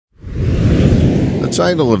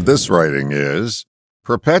title of this writing is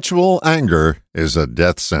Perpetual Anger is a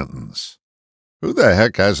Death Sentence. Who the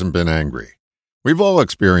heck hasn't been angry? We've all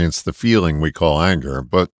experienced the feeling we call anger,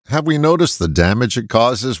 but have we noticed the damage it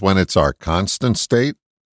causes when it's our constant state?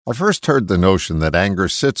 I first heard the notion that anger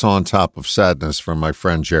sits on top of sadness from my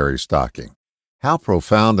friend Jerry Stocking. How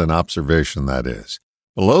profound an observation that is.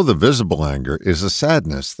 Below the visible anger is a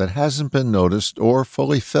sadness that hasn't been noticed or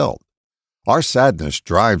fully felt. Our sadness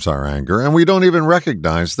drives our anger, and we don't even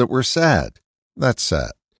recognize that we're sad. That's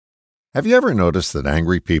sad. Have you ever noticed that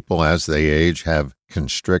angry people, as they age, have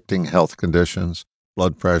constricting health conditions?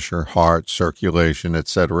 Blood pressure, heart, circulation,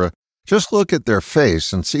 etc. Just look at their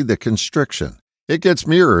face and see the constriction. It gets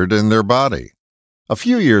mirrored in their body. A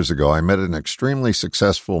few years ago, I met an extremely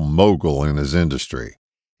successful mogul in his industry.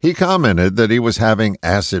 He commented that he was having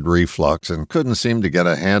acid reflux and couldn't seem to get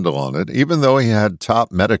a handle on it, even though he had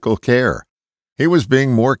top medical care. He was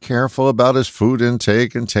being more careful about his food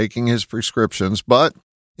intake and taking his prescriptions, but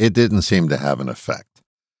it didn't seem to have an effect.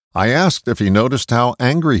 I asked if he noticed how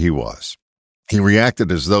angry he was. He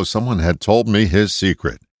reacted as though someone had told me his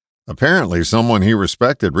secret. Apparently, someone he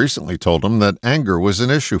respected recently told him that anger was an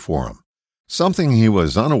issue for him, something he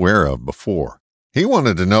was unaware of before. He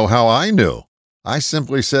wanted to know how I knew. I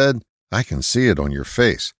simply said, "I can see it on your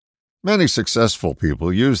face." Many successful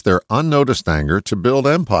people use their unnoticed anger to build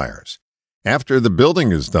empires. After the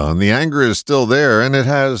building is done, the anger is still there and it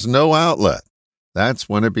has no outlet. That's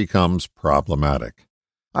when it becomes problematic.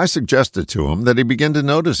 I suggested to him that he begin to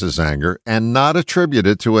notice his anger and not attribute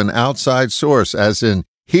it to an outside source, as in,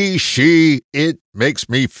 he, she, it makes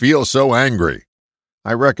me feel so angry.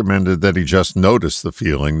 I recommended that he just notice the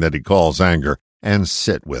feeling that he calls anger and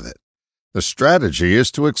sit with it. The strategy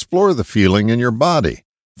is to explore the feeling in your body.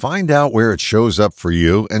 Find out where it shows up for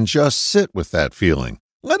you and just sit with that feeling.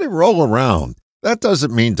 Let it roll around. That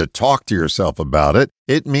doesn't mean to talk to yourself about it.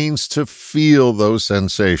 It means to feel those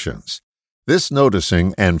sensations. This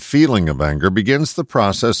noticing and feeling of anger begins the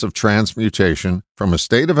process of transmutation from a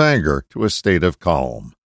state of anger to a state of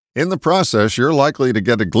calm. In the process, you're likely to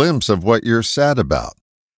get a glimpse of what you're sad about.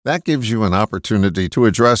 That gives you an opportunity to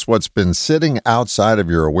address what's been sitting outside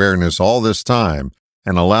of your awareness all this time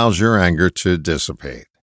and allows your anger to dissipate.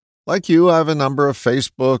 Like you, I have a number of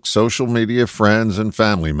Facebook, social media friends, and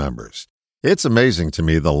family members. It's amazing to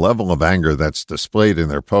me the level of anger that's displayed in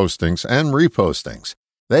their postings and repostings.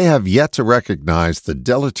 They have yet to recognize the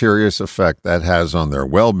deleterious effect that has on their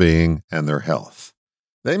well-being and their health.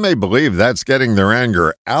 They may believe that's getting their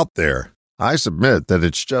anger out there. I submit that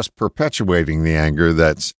it's just perpetuating the anger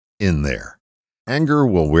that's in there. Anger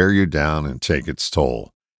will wear you down and take its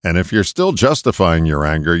toll. And if you're still justifying your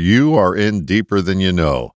anger, you are in deeper than you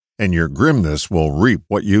know, and your grimness will reap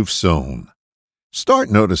what you've sown.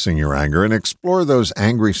 Start noticing your anger and explore those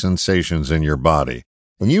angry sensations in your body,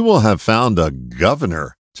 and you will have found a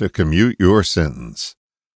governor to commute your sentence.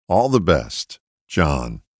 All the best,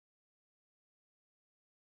 John.